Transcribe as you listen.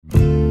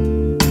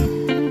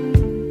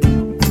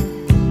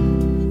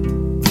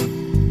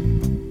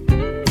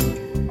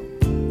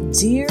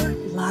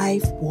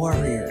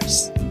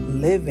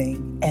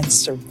living and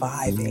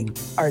surviving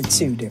are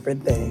two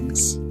different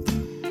things.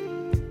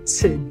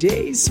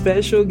 Today's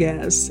special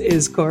guest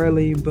is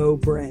Carleen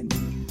Beaubren,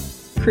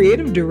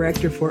 creative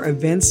director for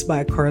Events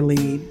by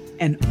Carleen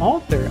and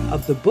author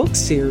of the book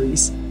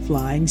series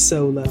Flying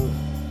Solo.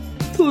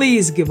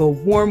 Please give a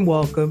warm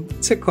welcome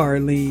to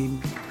Carleen.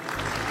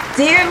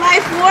 Dear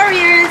Life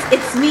Warriors,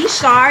 it's me,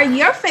 Shar,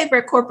 your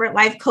favorite corporate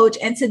life coach.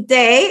 And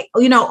today,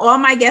 all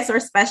my guests are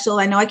special.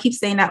 I know I keep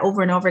saying that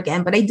over and over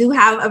again, but I do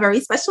have a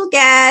very special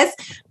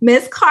guest.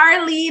 Miss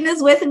Carleen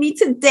is with me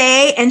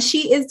today, and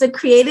she is the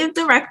creative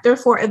director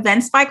for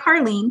Events by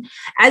Carleen,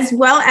 as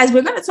well as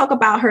we're going to talk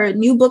about her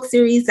new book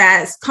series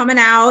that's coming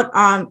out.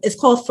 It's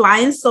called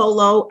Flying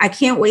Solo. I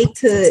can't wait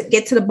to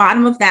get to the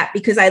bottom of that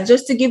because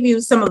just to give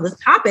you some of the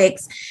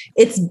topics,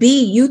 it's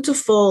Be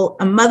Beautiful,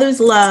 A Mother's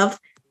Love,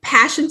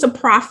 Passion to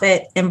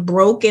Profit, and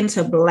Broken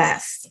to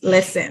Bless.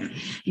 Listen,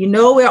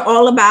 we're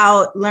all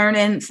about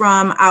learning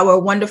from our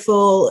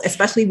wonderful,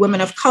 especially women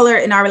of color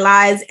in our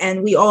lives.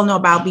 And we all know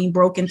about being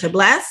broken to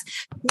bless.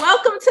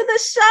 Welcome to the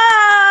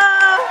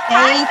show.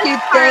 Thank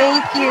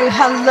you.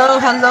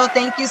 Hello.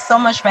 Thank you so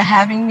much for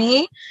having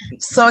me.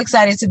 So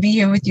excited to be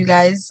here with you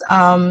guys.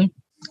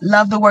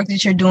 Love the work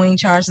that you're doing,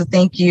 Charles. So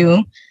thank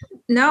you.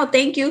 No,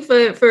 thank you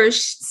for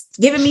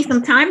giving me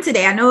some time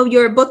today. I know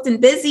you're booked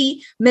and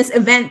busy, Miss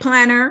Event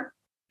Planner.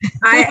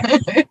 I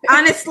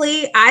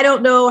honestly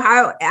don't know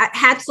how.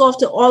 Hats off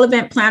to all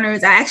event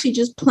planners. I actually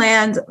just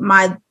planned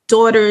my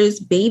daughter's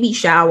baby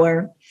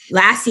shower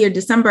last year,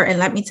 December, and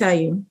let me tell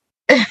you,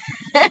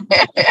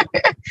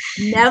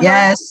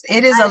 yes,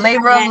 it is a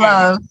labor of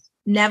love.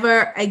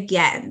 Never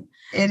again.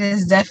 It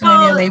is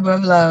definitely a labor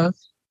of love.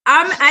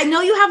 I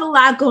know you have a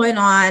lot going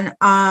on.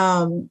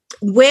 I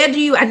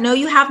know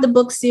you have the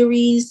book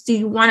series. Do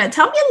you want to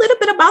tell me a little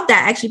bit about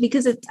that, actually?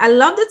 Because I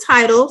love the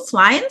title,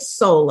 Flying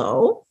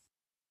Solo.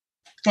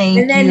 Thank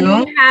you. And then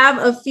you have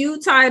a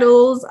few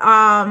titles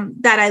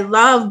that I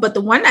love, but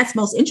the one that's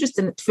most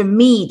interesting for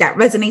me, that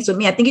resonates with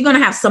me, I think you're going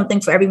to have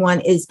something for everyone,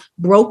 is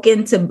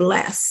Broken to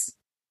Bless.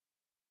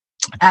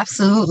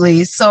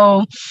 Absolutely.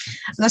 So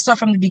let's start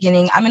from the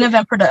beginning. I'm an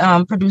event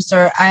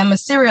producer. I am a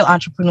serial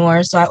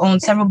entrepreneur. So I own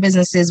several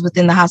businesses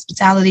within the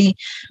hospitality,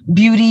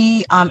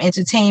 beauty,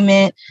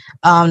 entertainment,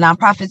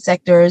 nonprofit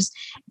sectors.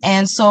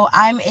 And so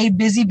I'm a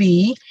busy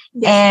bee.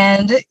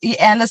 Yes.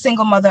 And a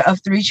single mother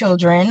of 3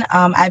 children.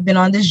 I've been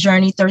on this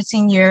journey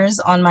 13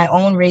 years on my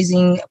own,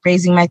 raising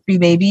my 3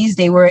 babies.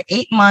 They were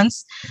 8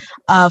 months,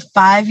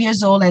 5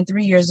 years old and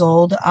 3 years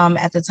old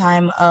at the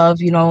time of,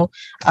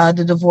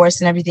 the divorce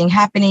and everything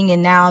happening.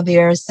 And now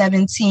they're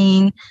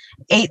 17,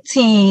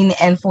 18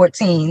 and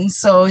 14.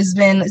 So it's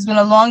been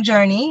a long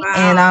journey. Wow.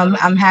 And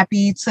I'm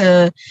happy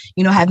to,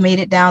 have made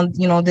it down,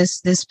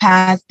 this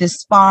path,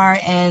 this far,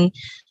 and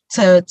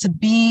to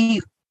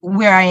be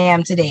where I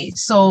am today.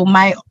 So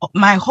my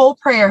whole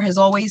prayer has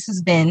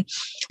been,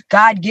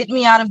 God, get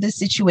me out of this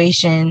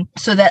situation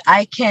so that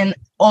I can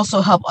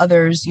also help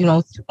others,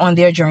 on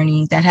their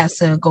journey that has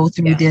to go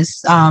through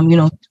this,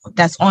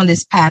 that's on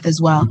this path as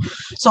well.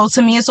 So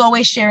to me, it's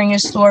always sharing your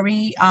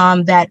story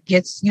that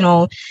gets,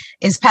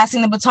 is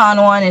passing the baton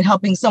on and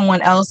helping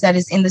someone else that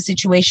is in the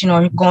situation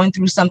or going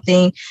through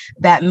something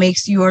that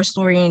makes your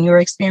story and your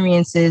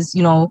experiences,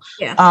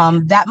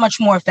 that much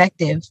more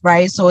effective,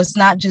 right? So it's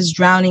not just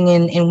drowning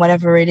in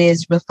whatever it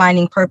is, but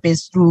finding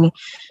purpose through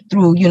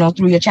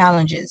your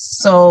challenges.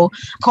 So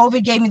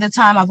COVID gave me the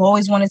time. I've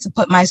always wanted to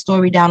put my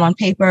story down on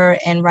paper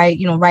and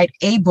write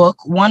a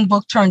book. One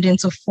book turned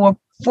into four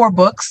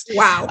books.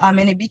 Wow. And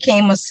it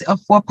became a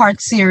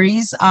 4-part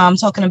series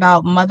talking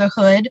about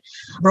motherhood.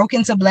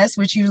 Broken to Bless,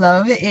 which you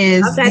love,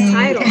 is love that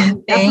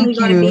title. Thank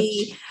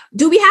you.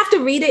 Do we have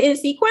to read it in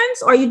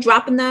sequence, or are you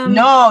dropping them?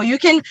 No, you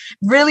can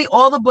really,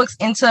 all the books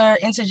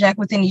interject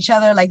within each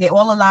other, like they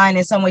all align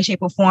in some way,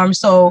 shape, or form.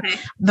 So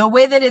The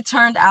way that it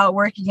turned out,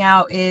 working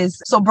out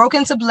is, so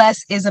Broken to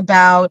Bless is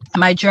about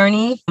my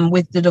journey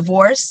with the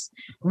divorce,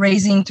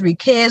 raising 3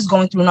 kids,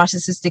 going through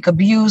narcissistic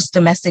abuse,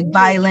 domestic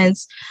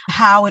violence,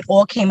 how it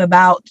all came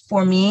about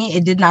for me.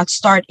 It did not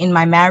start in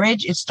my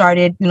marriage. It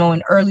started,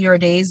 in earlier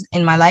days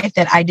in my life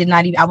that I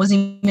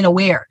wasn't even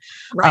aware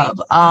of.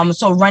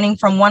 So running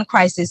from one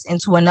crisis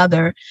into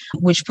another,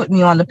 which put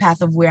me on the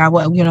path of where I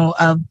was,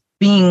 of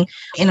being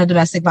in a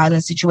domestic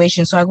violence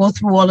situation. So I go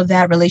through all of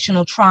that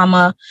relational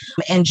trauma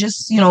and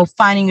just,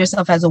 finding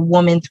yourself as a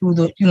woman through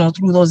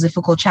through those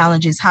difficult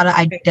challenges, how to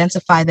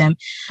identify them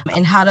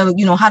and how to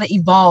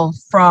evolve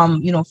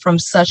from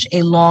such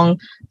a long,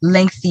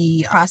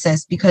 lengthy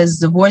process, because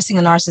divorcing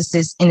a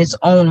narcissist in its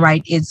own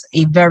right is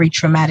a very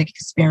traumatic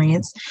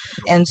experience.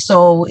 And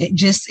so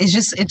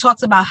it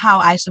talks about how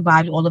I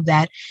survived all of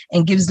that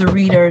and gives the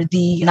reader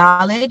the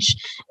knowledge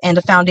and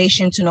the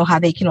foundation to know how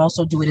they can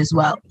also do it as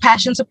well.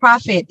 Passion to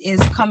Profit is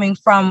coming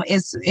from,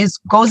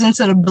 goes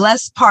into the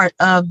blessed part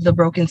of the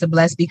Broken to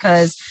Bless,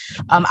 because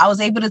I was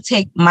able to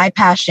take my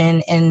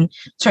passion and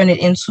turn it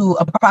into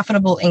a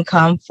profitable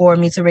income for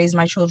me to raise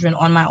my children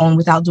on my own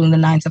without doing the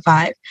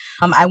 9-to-5.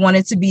 I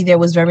wanted to be there. It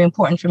was very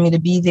important for me to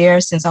be there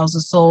since I was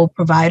the sole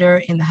provider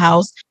in the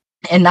house.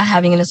 and not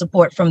having any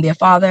support from their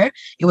father,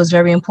 it was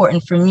very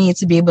important for me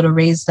to be able to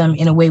raise them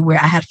in a way where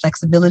I had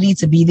flexibility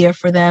to be there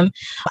for them.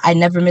 I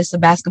never missed a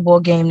basketball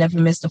game, never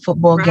missed a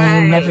football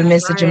game, never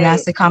missed a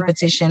gymnastic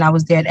competition. I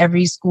was there at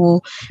every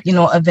school,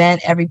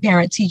 event, every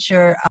parent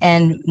teacher,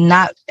 and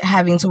not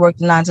having to work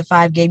the 9 to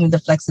 5 gave me the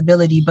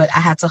flexibility, but I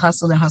had to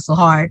hustle and hustle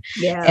hard.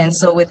 Yeah. And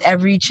so with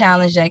every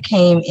challenge that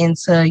came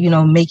into,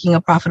 making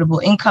a profitable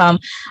income,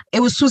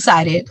 it was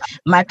two-sided.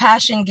 My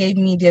passion gave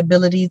me the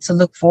ability to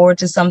look forward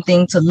to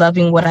something, to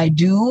loving what I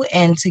do,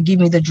 and to give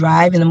me the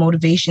drive and the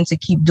motivation to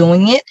keep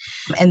doing it.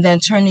 And then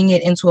turning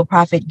it into a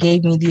profit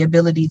gave me the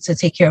ability to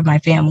take care of my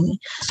family.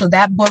 So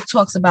that book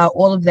talks about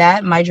all of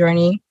that, my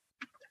journey,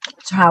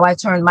 to how I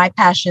turned my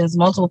passions,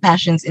 multiple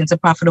passions, into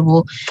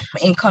profitable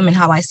income and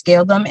how I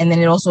scale them. And then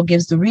it also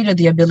gives the reader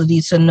the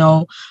ability to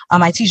know,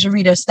 I teach the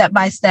reader step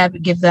by step,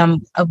 give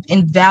them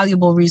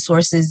invaluable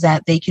resources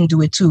that they can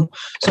do it too.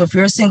 So if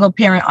you're a single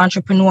parent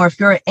entrepreneur, if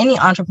you're any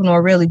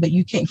entrepreneur really, but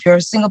if you're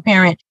a single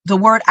parent, the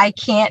word I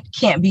can't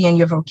be in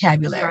your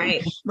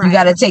vocabulary. Right. You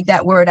got to take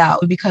that word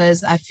out,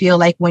 because I feel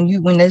like when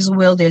there's a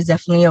will, there's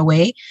definitely a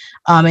way.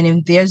 And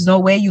if there's no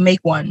way, you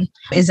make one.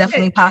 It's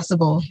definitely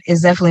possible.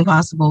 It's definitely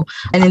possible.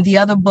 And in the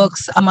other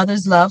books, A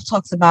Mother's Love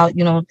talks about,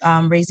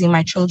 raising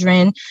my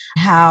children,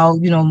 how,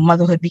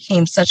 motherhood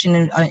became such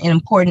an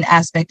important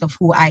aspect of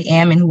who I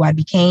am and who I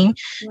became,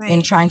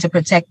 and trying to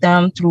protect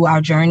them through our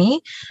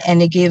journey.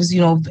 And it gives,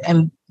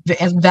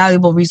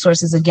 valuable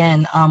resources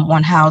again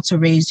on how to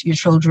raise your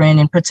children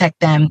and protect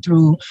them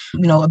through,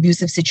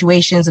 abusive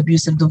situations,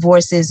 abusive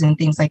divorces, and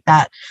things like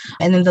that.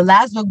 And then the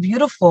last book,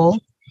 Beautiful,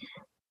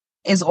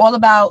 is all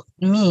about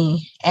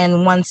me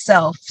and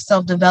oneself,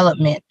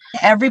 self-development.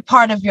 Every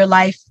part of your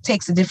life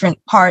takes a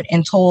different part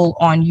and toll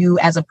on you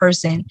as a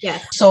person.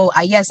 Yes. So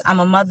yes,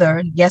 I'm a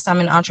mother. Yes, I'm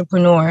an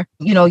entrepreneur.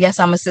 Yes,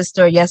 I'm a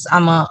sister. Yes,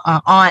 I'm a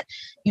aunt.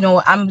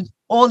 I'm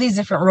all these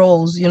different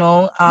roles, in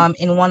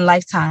one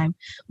lifetime.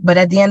 But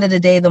at the end of the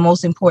day, the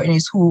most important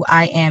is who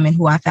I am and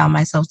who I found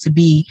myself to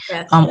be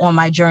on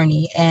my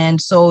journey. And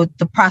so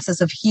the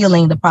process of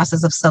healing, the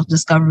process of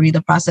self-discovery,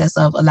 the process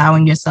of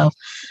allowing yourself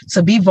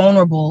to be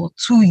vulnerable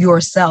to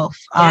yourself,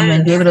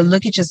 and be able to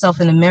look at yourself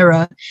in the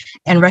mirror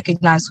and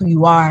recognize who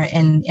you are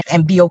and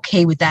be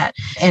okay with that.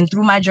 And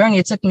through my journey,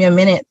 it took me a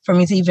minute for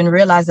me to even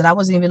realize that I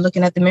wasn't even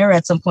looking at the mirror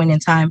at some point in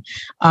time.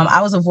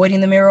 I was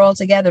avoiding the mirror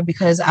altogether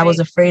because I was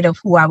afraid of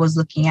who I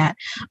was looking at.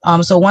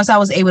 So once I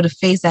was able to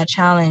face that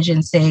challenge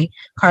and say,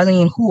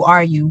 Carlene, who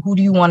are you? Who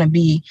do you want to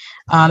be?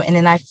 And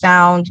then I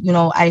found,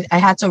 I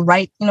had to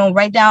write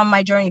down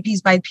my journey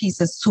piece by piece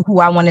as to who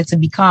I wanted to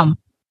become,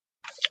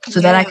 so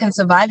that I can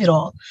survive it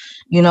all,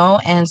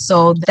 And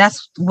so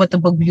that's what the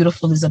book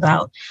Beautiful is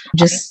about.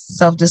 Just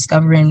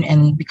self-discovering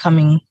and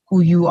becoming who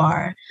you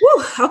are.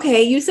 Whew,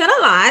 okay. You said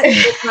a lot.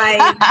 It's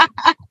like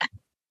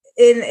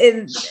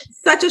in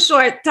such a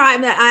short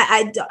time that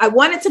I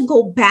wanted to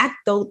go back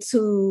though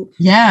to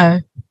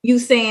you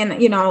saying,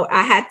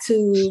 I had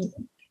to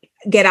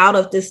get out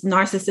of this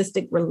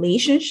narcissistic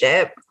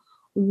relationship,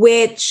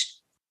 which,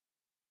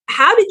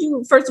 how did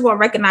you, first of all,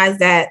 recognize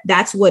that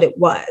that's what it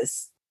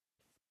was?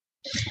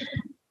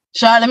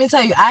 Shar, let me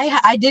tell you,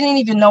 I didn't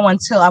even know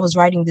until I was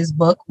writing this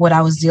book what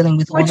I was dealing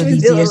with all of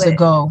these years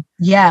ago.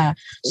 Yeah.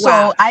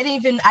 So I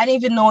didn't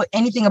even know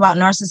anything about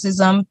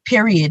narcissism,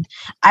 period.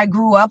 I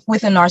grew up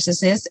with a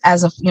narcissist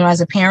as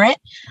a parent.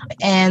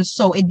 And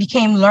so it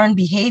became learned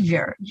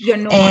behavior.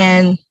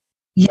 And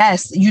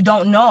yes, you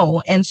don't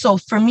know. And so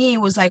for me, it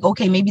was like,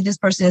 okay, maybe this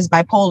person is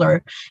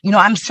bipolar.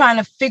 I'm trying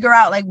to figure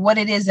out like what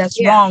it is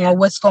that's wrong or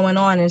what's going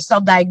on, and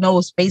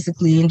self-diagnose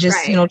basically, and just,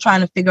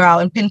 trying to figure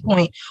out and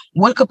pinpoint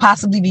what could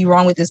possibly be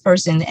wrong with this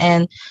person.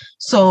 And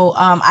so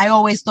I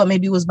always thought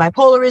maybe it was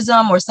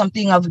bipolarism or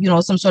something of,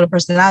 some sort of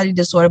personality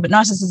disorder, but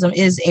narcissism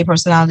is a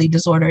personality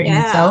disorder in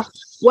itself.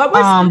 What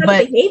were some of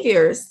the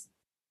behaviors?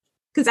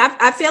 Because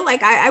I feel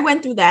like I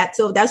went through that.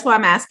 So that's why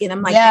I'm asking.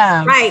 I'm like,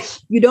 right.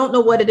 You don't know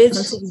what it is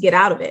until you get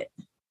out of it.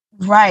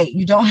 Right.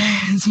 You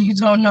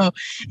don't know.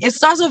 It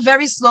starts off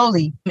very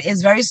slowly.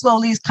 It's very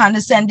slowly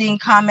condescending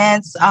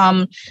comments,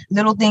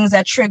 little things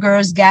that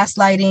triggers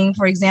gaslighting,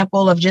 for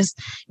example, of just,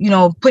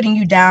 putting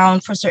you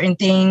down for certain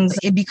things.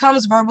 It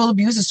becomes verbal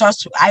abuse. It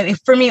starts,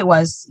 for me, it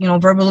was,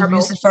 verbal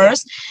abuse at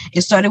first.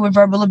 It started with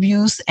verbal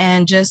abuse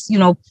and just,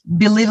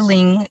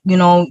 belittling,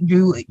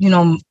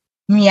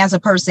 me as a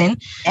person,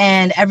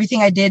 and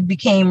everything I did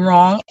became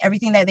wrong.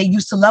 Everything that they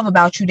used to love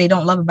about you, they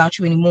don't love about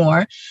you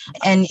anymore.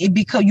 And it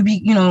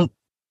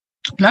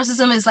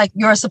narcissism is like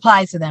you're a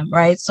supply to them,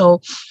 right? So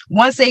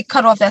once they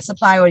cut off that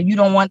supply, or you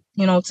don't want,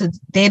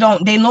 they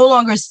no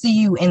longer see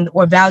you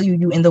or value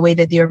you in the way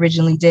that they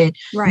originally did.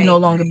 Right. You no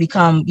longer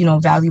become,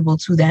 valuable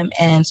to them.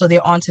 And so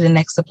they're on to the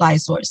next supply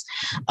source.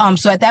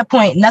 So at that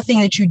point,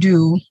 nothing that you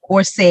do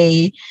or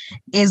say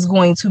is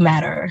going to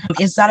matter.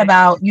 It's not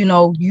about, you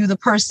the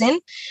person.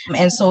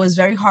 And so it's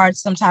very hard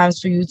sometimes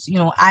for you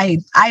to,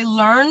 I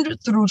learned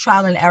through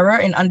trial and error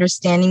and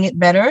understanding it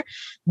better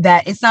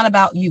that it's not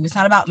about you. It's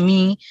not about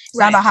me. It's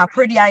not about how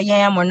pretty I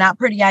am or not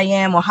pretty I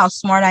am, or how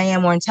smart I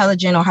am or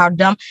intelligent or how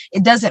dumb.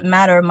 It doesn't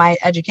matter. My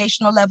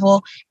educational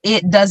level,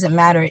 it doesn't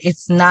matter.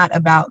 It's not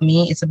about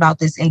me. It's about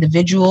this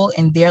individual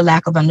and their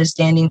lack of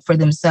understanding for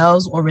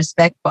themselves or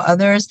respect for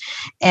others,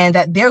 and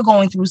that they're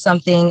going through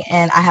something.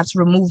 And I have to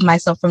remove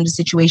myself from the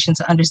situation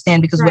to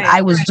understand, because what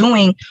I was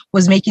doing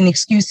was making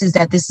excuses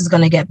that this is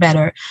going to get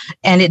better,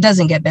 and it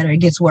doesn't get better. It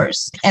gets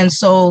worse. And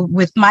so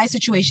with my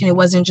situation, it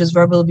wasn't just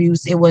verbal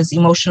abuse. It was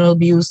emotional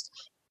abuse.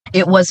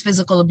 It was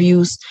physical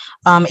abuse.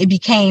 It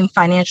became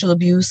financial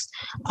abuse.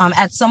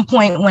 At some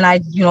point when I,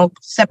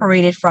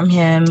 separated from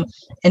him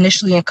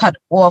initially and cut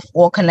off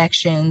all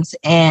connections.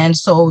 And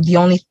so the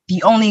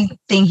only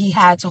thing he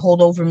had to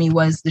hold over me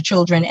was the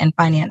children and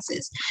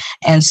finances.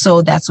 And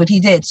so that's what he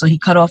did. So he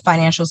cut off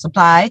financial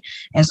supply.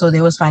 And so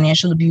there was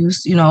financial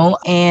abuse,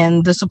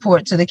 and the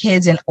support to the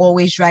kids, and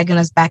always dragging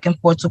us back and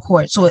forth to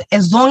court. So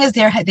as long as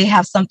they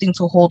have something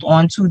to hold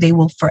on to, they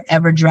will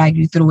forever drag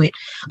you through it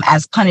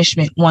as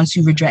punishment once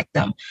you reject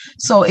them.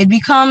 So it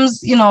becomes,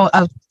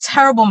 a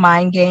terrible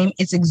mind game.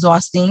 It's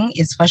exhausting.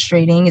 It's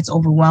frustrating. It's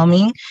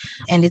overwhelming.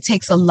 And it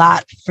takes a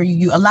lot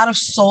a lot of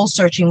soul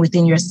searching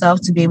within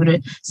yourself to be able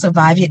to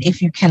survive it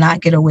if you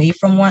cannot get away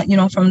from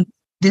from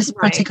this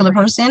particular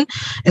person,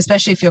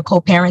 especially if you're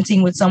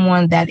co-parenting with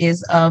someone that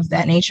is of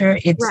that nature.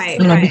 It's,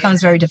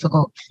 becomes very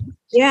difficult.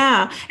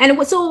 Yeah.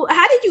 And so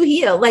how did you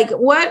heal? Like,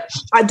 what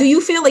do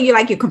you feel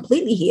like you're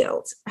completely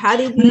healed? How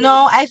did you?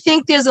 No, I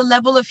think there's a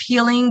level of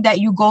healing that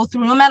you go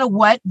through no matter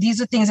what.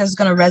 These are things that's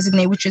going to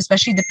resonate with you,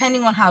 especially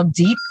depending on how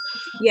deep,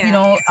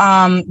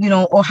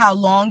 or how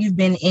long you've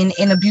been in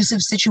an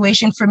abusive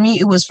situation. For me,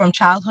 it was from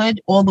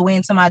childhood all the way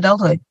into my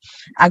adulthood.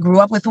 I grew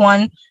up with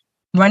one,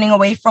 running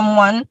away from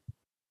one,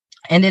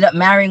 ended up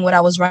marrying what I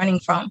was running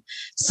from.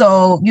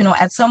 So,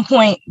 at some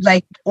point,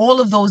 like, all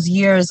of those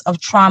years of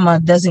trauma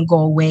doesn't go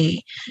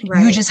away.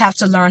 Right. You just have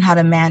to learn how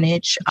to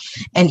manage.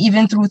 And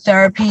even through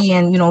therapy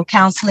and,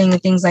 counseling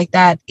and things like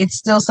that, it's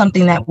still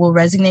something that will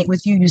resonate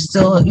with you. You're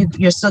still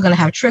going to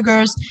have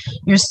triggers.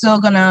 You're still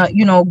going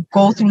to,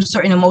 go through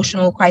certain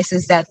emotional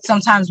crises that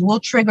sometimes will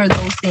trigger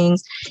those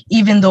things.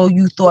 Even though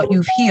you thought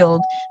you've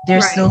healed,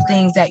 there's still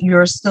things that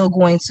you're still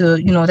going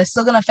to, that's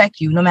still going to affect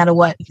you no matter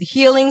what. The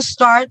healing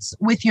starts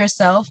with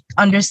yourself,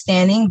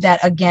 understanding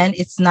that, again,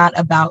 it's not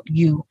about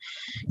you.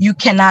 You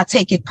cannot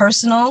take it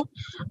personal.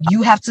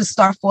 You have to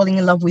start falling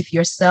in love with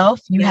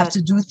yourself. You have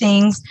to do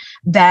things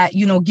that,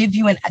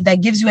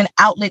 gives you an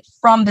outlet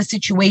from the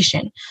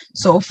situation.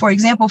 So, for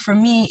example, for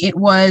me, it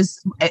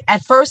was,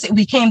 at first it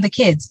became the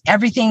kids.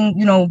 Everything,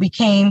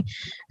 became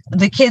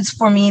the kids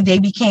for me. They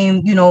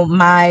became,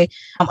 my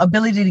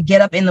ability to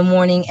get up in the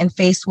morning and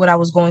face what I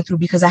was going through,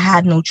 because I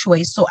had no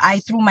choice. So I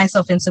threw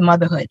myself into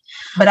motherhood,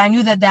 but I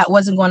knew that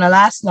wasn't going to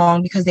last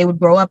long, because they would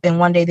grow up and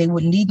one day they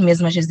wouldn't need me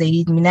as much as they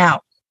need me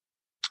now.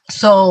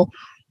 So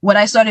what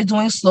I started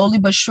doing slowly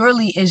but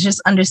surely is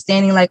just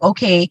understanding, like,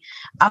 okay,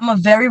 I'm a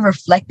very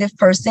reflective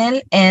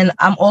person, and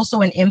I'm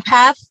also an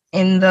empath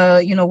in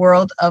the,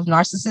 world of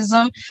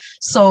narcissism.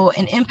 So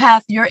an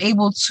empath, you're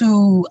able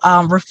to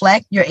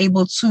reflect, you're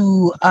able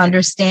to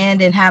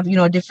understand and have,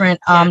 a different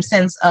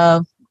sense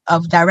of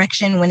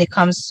direction when it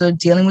comes to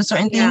dealing with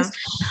certain things.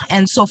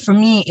 And so for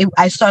me,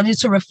 I started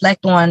to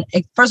reflect on,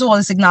 first of all,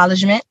 this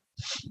acknowledgement,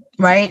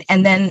 right?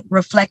 And then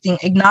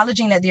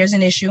acknowledging that there's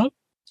an issue.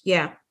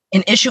 Yeah.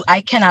 An issue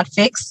I cannot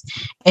fix,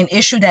 an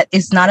issue that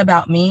is not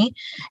about me,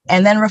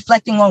 and then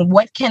reflecting on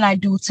what can I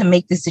do to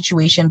make this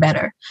situation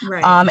better.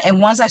 Right. And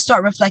once I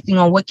start reflecting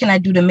on what can I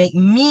do to make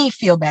me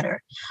feel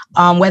better,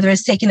 whether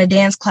it's taking a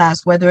dance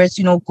class, whether it's,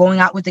 going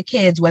out with the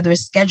kids, whether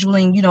it's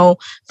scheduling,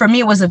 for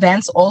me, it was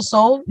events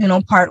also,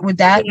 part with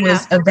that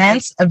was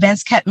events.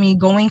 Events kept me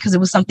going because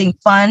it was something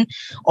fun,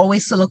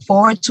 always to look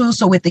forward to.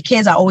 So with the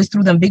kids, I always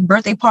threw them big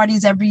birthday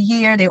parties every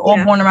year. They're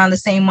all born around the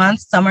same month,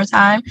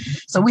 summertime.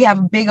 So we have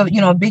a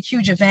big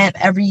huge event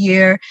every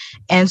year.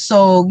 And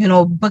so,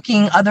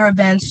 booking other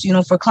events,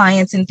 for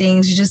clients and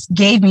things just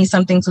gave me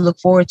something to look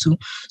forward to.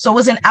 So it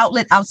was an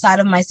outlet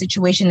outside of my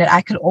situation that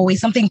I could always,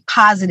 something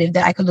positive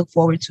that I could look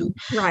forward to.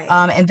 Right.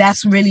 And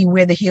that's really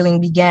where the healing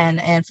began.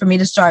 And for me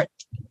to start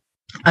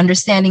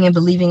understanding and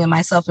believing in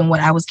myself and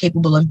what I was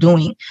capable of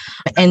doing.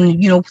 And,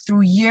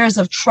 through years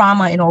of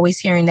trauma and always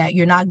hearing that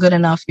you're not good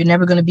enough, you're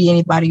never going to be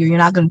anybody, or you're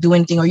not going to do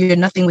anything, or you're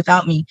nothing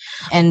without me,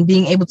 and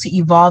being able to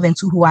evolve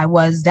into who I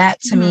was, that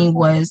to me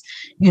was,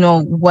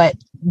 what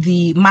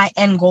my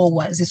end goal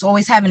was. It's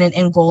always having an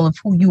end goal of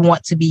who you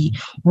want to be.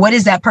 What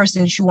is that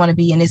person that you want to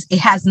be? And it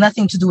has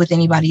nothing to do with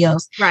anybody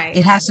else. Right.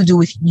 It has to do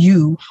with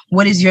you.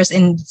 What is yours?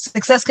 And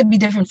success could be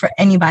different for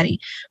anybody.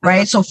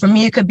 Right. So for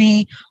me, it could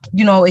be,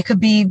 it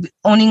could be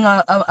owning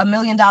a $1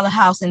 million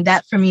house. And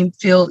that for me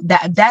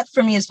that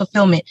for me is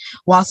fulfillment,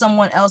 while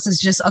someone else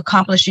is just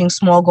accomplishing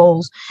small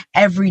goals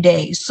every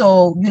day.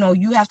 So,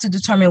 you have to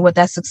determine what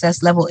that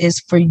success level is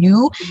for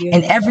you,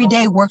 and every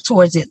day work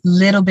towards it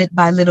little bit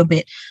by little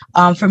bit.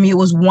 For me, it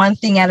was one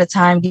thing at a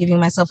time, giving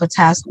myself a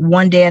task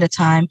one day at a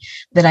time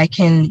that I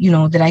can,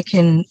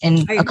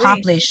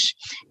 accomplish.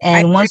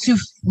 And once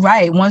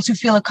you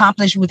feel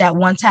accomplished with that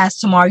one task,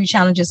 tomorrow you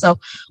challenge yourself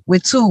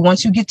with 2.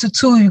 Once you get to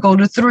 2, you go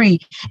to 3,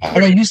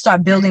 and then you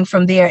start building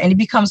from there. And it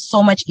becomes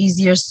so much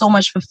easier, so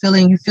much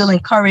fulfilling. You feel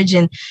encouraged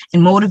and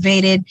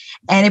motivated,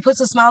 and it puts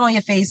a smile on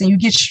your face, and you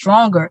get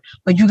stronger.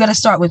 But you got to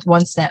start with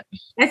one step.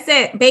 That's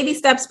it. Baby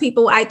steps,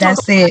 people. I talk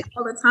about it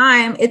all the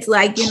time. It's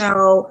like,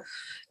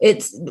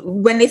 it's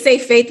when they say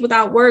faith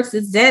without works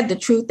is dead. The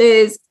truth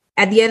is,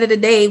 at the end of the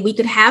day, we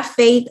could have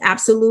faith.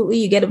 Absolutely.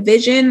 You get a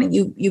vision,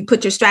 you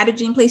put your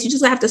strategy in place. You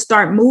just have to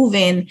start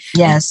moving.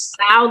 Yes.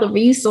 Allow the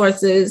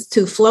resources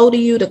to flow to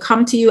you, to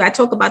come to you. I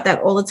talk about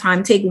that all the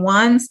time. Take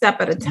one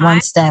step at a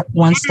time.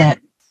 One step.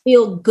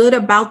 Feel good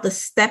about the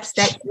steps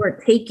that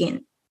you're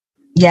taking.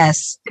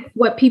 Yes.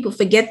 What people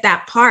forget,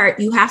 that part.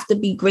 You have to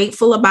be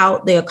grateful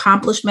about the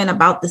accomplishment,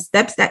 about the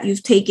steps that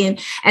you've taken,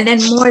 and then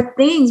more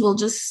things will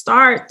just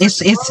start.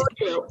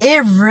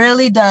 It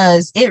really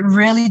does. It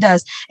really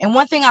does. And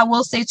one thing I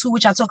will say too,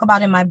 which I talk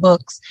about in my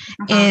books,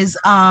 is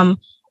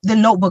the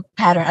notebook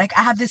pattern. Like,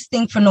 I have this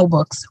thing for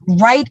notebooks.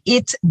 Write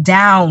it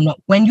down.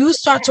 When you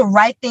start to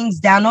write things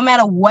down, no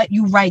matter what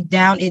you write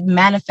down, it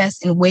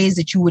manifests in ways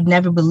that you would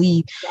never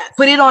believe. Yes.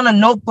 Put it on a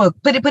notebook.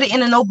 Put it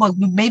in a notebook.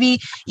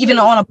 Maybe even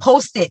on a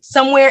Post-it,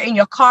 somewhere in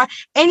your car,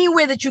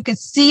 anywhere that you could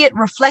see it,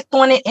 reflect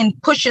on it,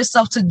 and push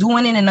yourself to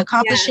doing it and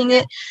accomplishing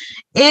it.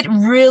 It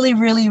really,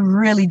 really,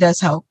 really does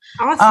help.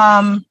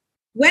 Awesome.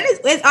 When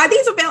are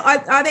these available?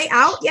 Are they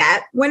out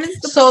yet? When is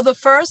the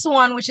first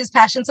one, which is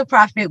Passion to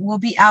Profit, will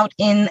be out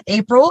in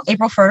April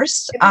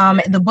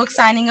 1st. The book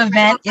signing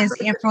event is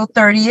April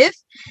 30th.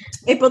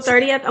 April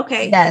 30th.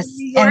 Okay. Yes.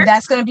 And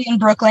that's going to be in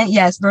Brooklyn.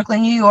 Yes.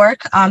 Brooklyn, New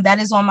York. That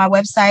is on my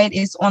website.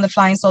 It's on the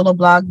Flying Solo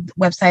blog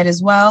website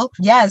as well.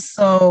 Yes.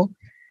 So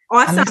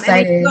awesome. And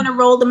then you're going to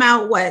roll them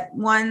out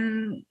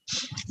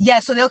Yeah,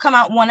 so they'll come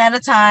out one at a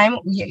time.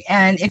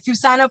 And if you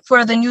sign up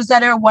for the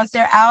newsletter, once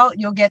they're out,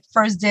 you'll get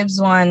first dibs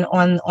on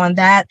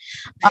that.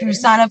 If you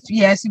sign up,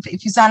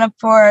 if you sign up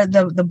for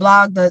the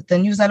blog, the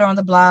newsletter on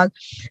the blog,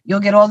 you'll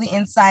get all the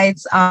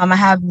insights. I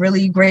have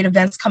really great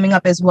events coming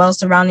up as well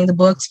surrounding the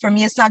books. For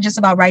me, it's not just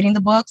about writing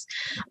the books.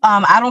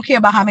 I don't care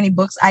about how many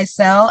books I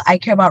sell. I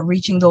care about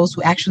reaching those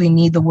who actually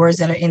need the words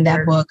that are in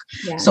that book.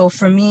 Yeah. So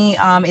for me,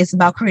 it's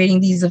about creating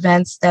these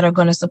events that are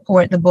going to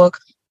support the books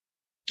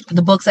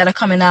that are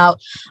coming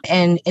out,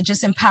 and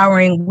just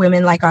empowering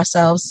women like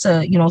ourselves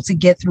to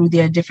get through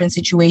their different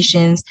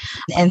situations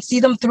and see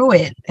them through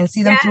it and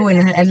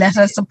let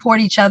us support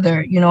each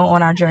other,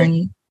 on our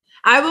journey.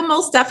 I will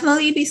most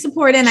definitely be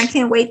supporting. I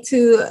can't wait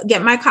to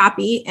get my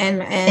copy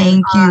and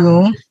thank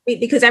you.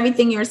 Because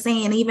everything you're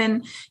saying,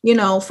 even,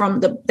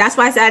 that's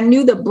why I said I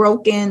knew the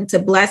broken to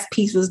blessed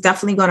piece was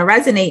definitely going to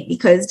resonate,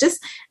 because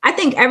I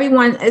think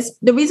everyone is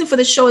the reason for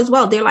the show as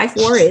well. Dear Life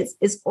Warriors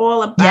is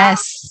all about.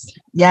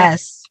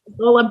 Yes. It's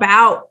all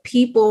about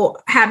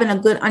people having a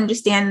good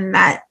understanding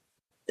that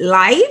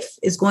life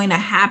is going to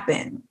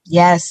happen.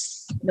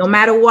 Yes. No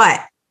matter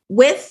what,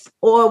 with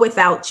or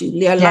without you,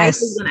 their life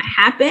is going to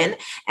happen.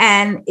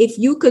 And if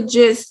you could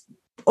just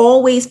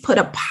always put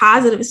a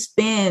positive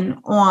spin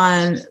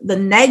on the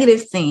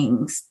negative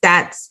things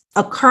that's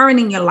occurring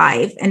in your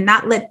life and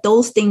not let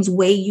those things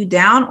weigh you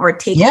down or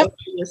take over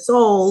your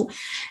soul,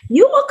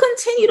 you will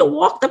continue to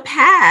walk the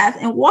path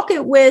and walk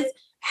it with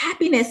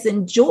happiness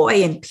and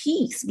joy and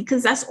peace,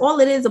 because that's all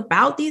it is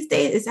about these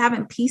days, is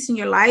having peace in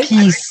your life.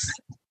 Peace.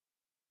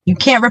 You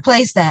can't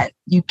replace that.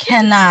 You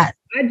cannot.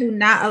 I do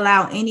not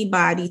allow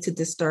anybody to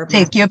disturb me.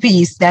 Take your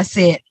peace. That's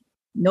it.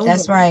 No,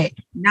 that's right.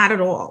 Not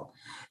at all.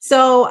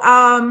 So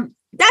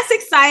that's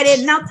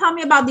excited. Now tell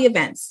me about the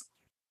events.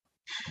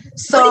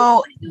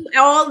 So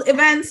all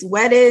events,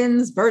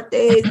 weddings,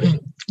 birthdays.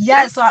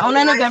 Yeah, so I own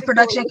an event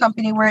production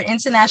company. We're an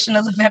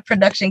international event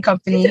production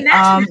company.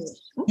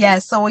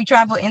 So we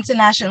travel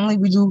internationally.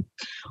 We do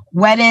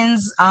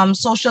weddings,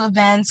 social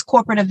events,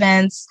 corporate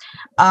events,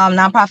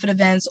 nonprofit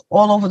events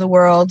all over the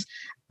world.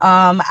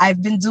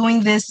 I've been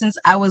doing this since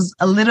I was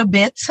a little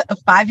bit,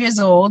 5 years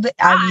old. It's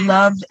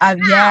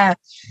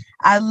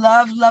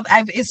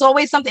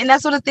always something. And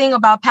that's sort of thing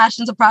about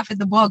Passion to Profit,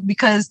 the book,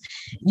 because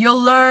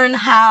you'll learn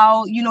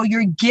how,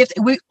 your gift,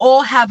 we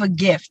all have a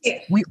gift.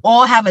 We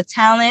all have a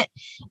talent,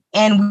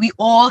 and we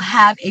all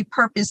have a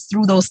purpose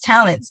through those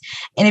talents.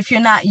 And if you're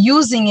not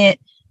using it,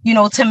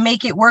 to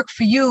make it work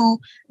for you,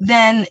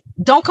 then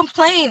don't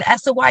complain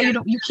as to why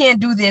you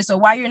can't do this, or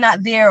why you're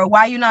not there, or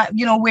why you're not,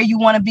 where you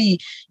want to be.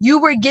 You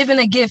were given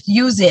a gift,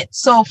 use it.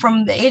 So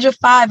from the age of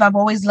 5, I've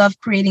always loved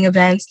creating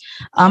events.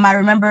 I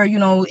remember,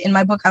 in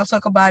my book, I'll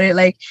talk about it.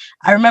 Like,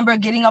 I remember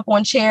getting up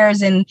on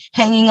chairs and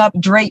hanging up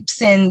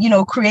drapes and,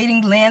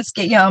 creating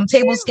landscape,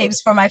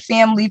 tablescapes for my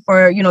family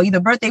for,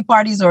 either birthday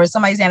parties or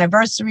somebody's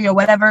anniversary or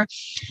whatever.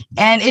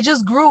 And it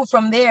just grew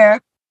from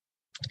there.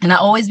 And I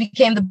always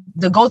became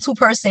the go-to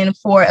person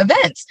for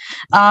events.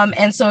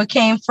 And so it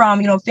came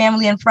from,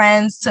 family and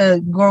friends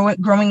to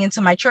growing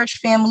into my church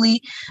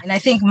family. And I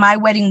think my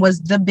wedding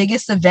was the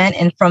biggest event.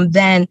 And from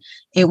then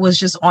it was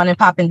just on and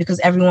popping because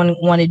everyone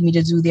wanted me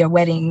to do their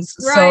weddings.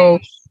 Right. So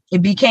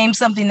it became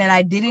something that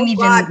I didn't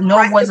even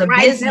know was a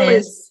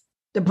business.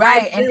 The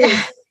bride village.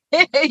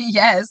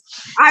 Yes.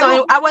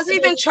 So I wasn't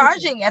even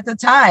charging at the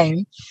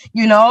time,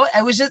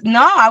 I was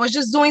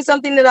just doing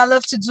something that I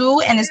love to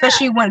do. And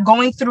especially when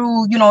going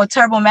through, a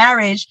terrible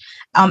marriage,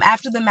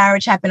 after the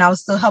marriage happened, I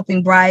was still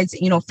helping brides,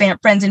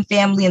 friends and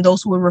family and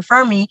those who would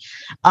refer me,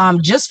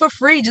 just for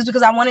free, just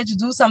because I wanted to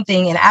do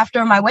something. And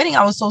after my wedding,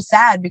 I was so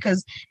sad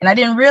and I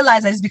didn't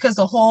realize that it's because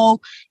the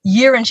whole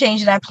year and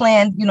change that I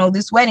planned,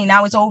 this wedding,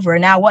 now it's over.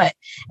 Now what?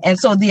 And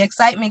so the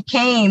excitement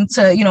came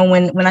to,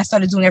 when I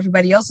started doing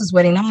everybody else's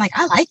wedding, I'm like,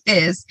 I like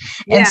this.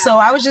 Yeah. And so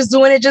I was just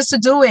doing it just to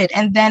do it.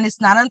 And then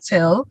it's not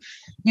until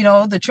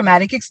the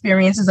traumatic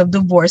experiences of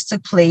divorce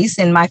took place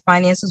and my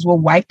finances were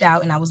wiped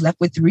out and I was left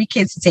with 3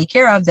 kids to take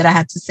care of that I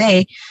had to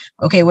say,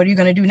 okay, what are you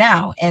going to do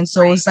now? And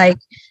so It's like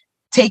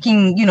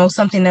taking,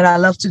 something that I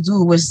love to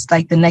do was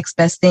like the next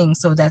best thing.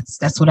 So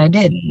that's what I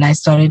did. And I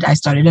started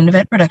an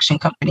event production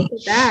company.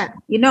 That,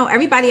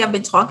 everybody I've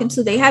been talking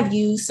to, they have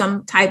used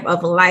some type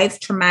of life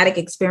traumatic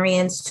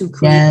experience to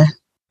create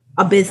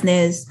a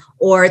business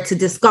or to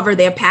discover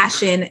their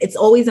passion. It's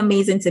always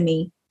amazing to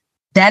me.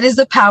 That is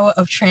the power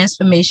of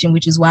transformation,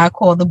 which is why I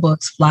call the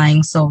books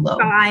Flying Solo.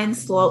 Flying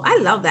Solo. I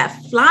love that.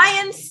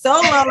 Flying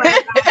Solo.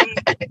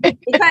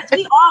 Because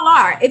we all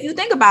are. If you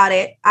think about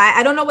it,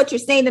 I don't know what you're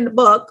saying in the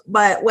book,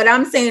 but what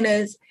I'm saying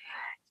is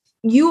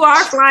you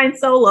are flying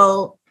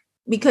solo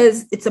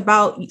because it's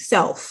about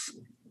self.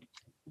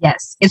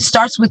 Yes. It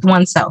starts with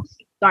oneself.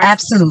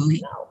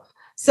 Absolutely.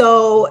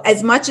 So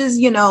as much as,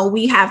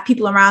 we have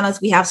people around us,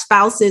 we have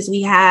spouses,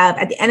 we have,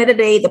 at the end of the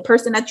day, the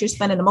person that you're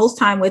spending the most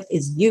time with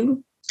is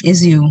you.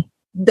 Your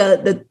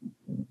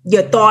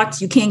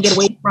thoughts, you can't get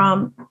away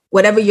from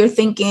whatever you're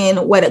thinking,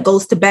 what it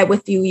goes to bed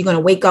with you. You're going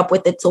to wake up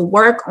with it. So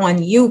work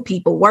on you,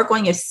 people, work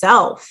on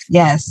yourself.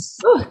 Yes.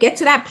 Ooh, get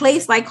to that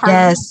place like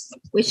her,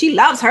 where she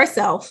loves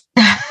herself.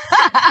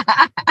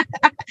 I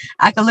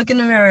can look in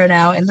the mirror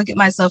now and look at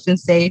myself and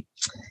say,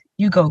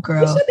 you go,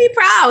 girl. You should be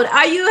proud.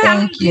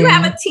 Do you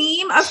have a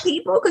team of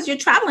people because you're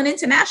traveling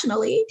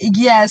internationally?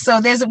 Yeah.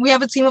 So we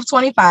have a team of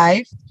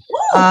 25.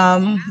 Ooh,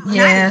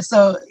 nice.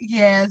 So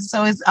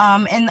it's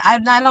and I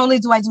not only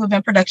do I do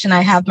event production,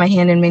 I have my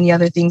hand in many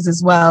other things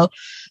as well.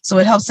 So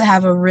it helps to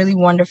have a really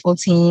wonderful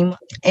team.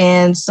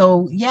 And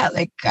so,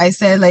 like I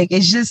said,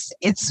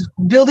 it's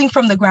building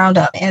from the ground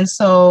up. And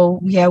so,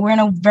 we're in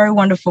a very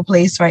wonderful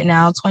place right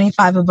now.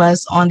 25 of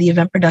us on the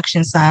event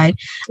production side.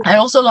 I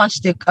also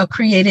launched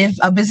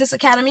a business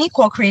academy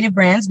called Creative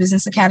Brands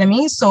Business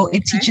Academy. So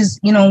it teaches,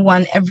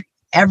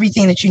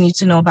 everything that you need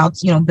to know about,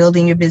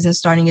 building your business,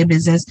 starting your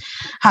business,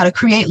 how to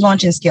create,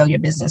 launch, and scale your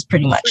business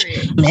pretty much.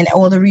 And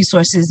all the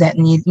resources that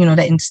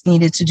that's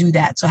needed to do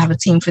that. So I have a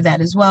team for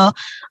that as well.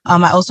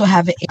 I also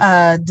have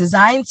a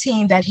design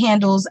team that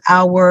handles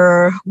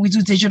we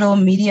do digital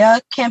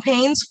media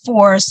campaigns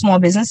for small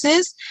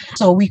businesses.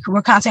 So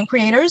we're content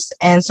creators.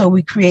 And so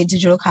we create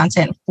digital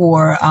content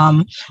for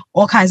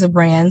all kinds of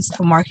brands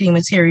for marketing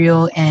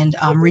material and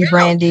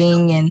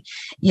rebranding.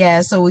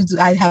 And so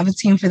I have a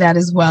team for that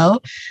as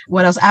well.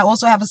 What else? I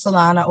also have a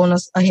salon. I own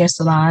a hair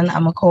salon.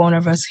 I'm a co-owner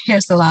of a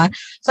hair salon.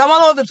 So I'm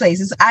all over the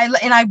place.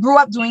 I grew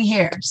up doing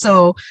hair.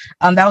 So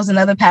that was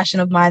another passion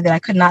of mine that I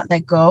could not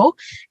let go.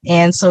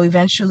 And so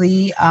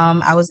eventually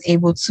I was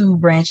able to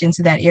branch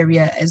into that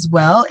area as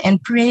well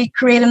and create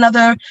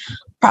another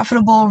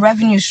profitable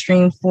revenue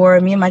stream for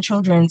me and my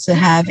children to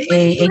have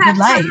a good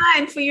life.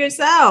 Time for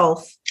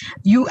yourself.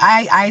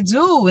 I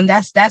do. And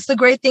that's the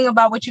great thing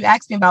about what you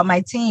asked me about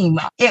my team.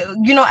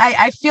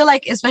 I feel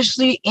like,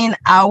 especially in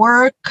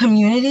our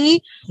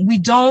community, we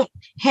don't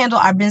handle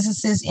our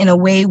businesses in a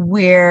way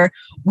where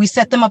we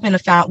set them up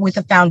with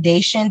a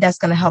foundation that's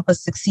going to help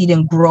us succeed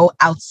and grow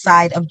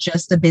outside of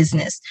just the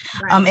business.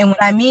 Right. And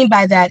what I mean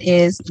by that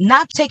is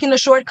not taking the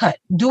shortcut.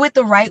 Do it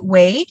the right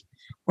way.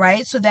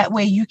 Right. So that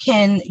way you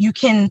can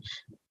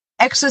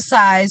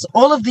exercise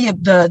all of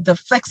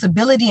the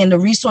flexibility and the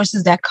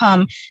resources that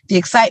come, the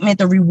excitement,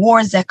 the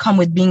rewards that come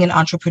with being an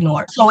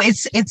entrepreneur. So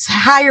it's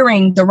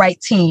hiring the right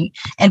team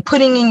and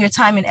putting in your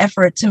time and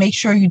effort to make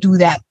sure you do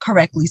that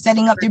correctly,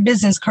 setting up your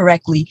business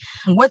correctly.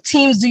 What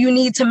teams do you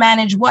need to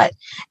manage what?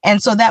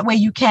 And so that way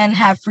you can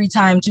have free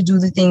time to do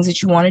the things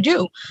that you want to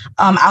do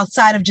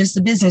outside of just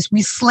the business.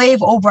 We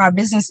slave over our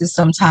businesses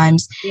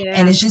sometimes. Yeah.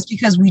 And it's just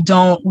because we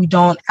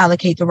don't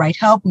allocate the right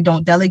help. We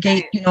don't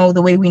delegate,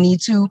 the way we need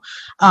to.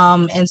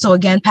 And so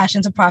again,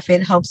 Passion to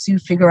Profit helps you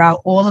figure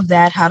out all of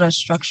that, how to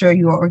structure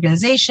your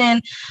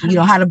organization,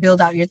 how to build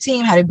out your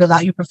team, how to build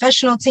out your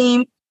professional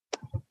team.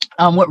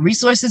 what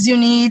resources you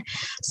need.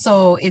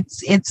 So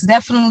it's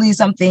definitely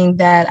something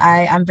that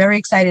I'm very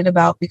excited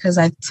about, because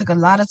I took a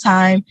lot of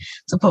time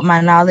to put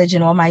my knowledge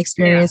and all my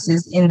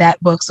experiences in that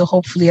book. So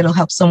hopefully it'll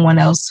help someone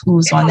else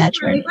who's on that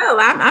journey. Well,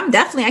 I'm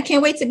definitely, I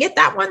can't wait to get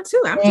that one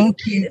too.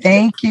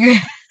 Thank you.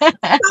 So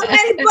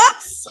many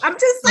books. I'm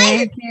just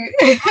saying.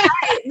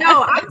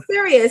 No, I'm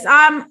serious.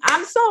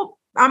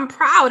 I'm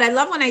proud. I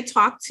love when I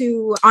talk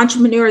to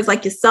entrepreneurs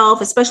like yourself,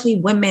 especially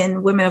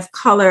women of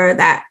color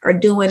that are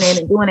doing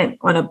it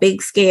on a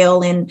big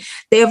scale, and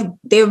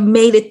they've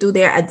made it through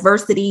their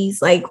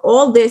adversities. Like,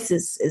 all this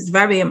is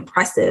very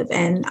impressive,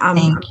 and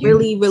I'm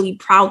really, really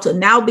proud to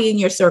now be in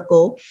your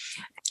circle.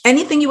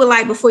 Anything you would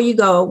like before you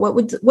go?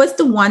 What's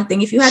the one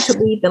thing, if you had to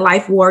leave the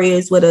Life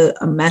Warriors with a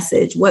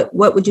message, what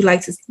would you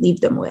like to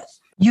leave them with?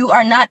 You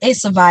are not a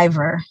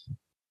survivor.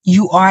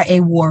 You are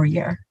a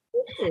warrior.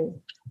 Ooh.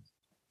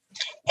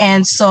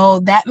 And so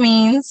that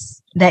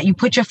means that you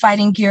put your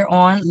fighting gear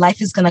on.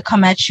 Life is going to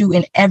come at you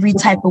in every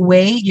type of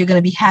way. You're going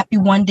to be happy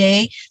one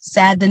day,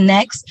 sad the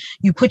next.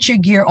 You put your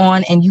gear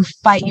on and you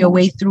fight your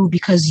way through,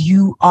 because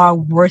you are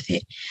worth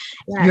it.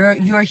 Yeah.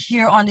 You're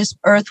here on this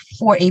earth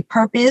for a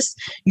purpose.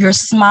 Your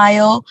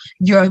smile,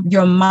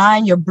 your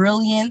mind, your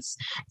brilliance,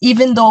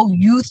 even though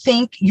you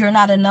think you're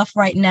not enough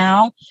right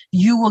now,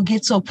 you will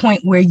get to a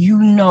point where you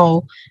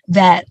know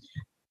that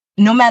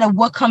no matter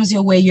what comes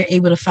your way, you're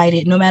able to fight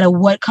it. No matter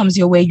what comes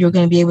your way, you're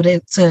going to be able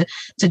to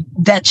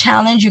that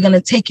challenge. You're going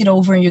to take it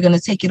over, and you're going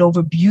to take it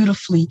over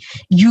beautifully.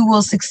 You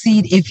will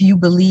succeed if you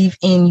believe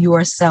in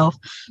yourself.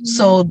 Mm-hmm.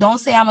 So don't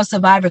say I'm a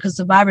survivor, because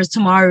survivors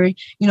tomorrow,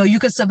 you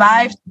could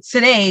survive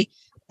today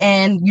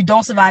and you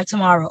don't survive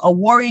tomorrow. A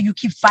warrior, you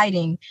keep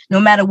fighting no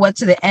matter what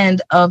to the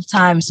end of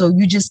time. So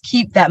you just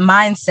keep that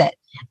mindset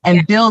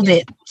and build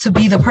it to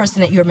be the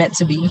person that you're meant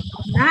to be.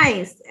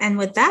 Nice. And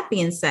with that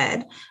being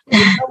said,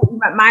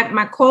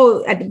 my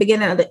quote at the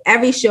beginning of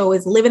every show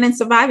is living and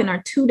surviving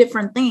are two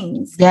different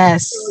things.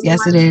 Yes. So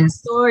yes, it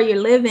is.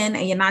 You're living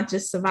and you're not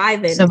just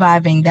surviving.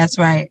 Surviving. That's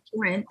right.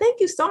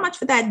 Thank you so much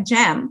for that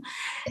gem.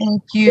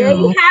 Thank you. There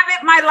you have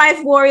it, my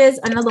Life Warriors.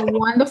 Another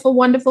wonderful,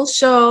 wonderful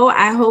show.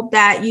 I hope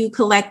that you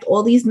collect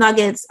all these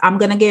nuggets. I'm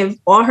going to give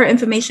all her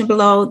information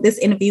below this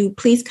interview.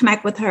 Please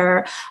connect with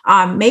her.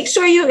 Make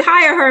sure you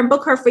hire her and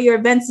book her for your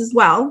events as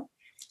well.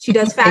 She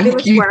does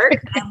fabulous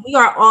work. And we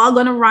are all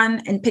going to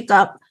run and pick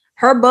up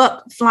her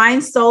book,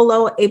 Flying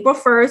Solo, April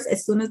 1st,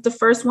 as soon as the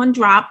first one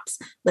drops.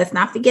 Let's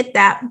not forget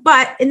that.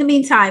 But in the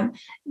meantime,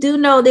 do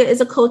know there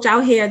is a coach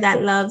out here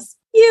that loves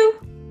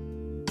you.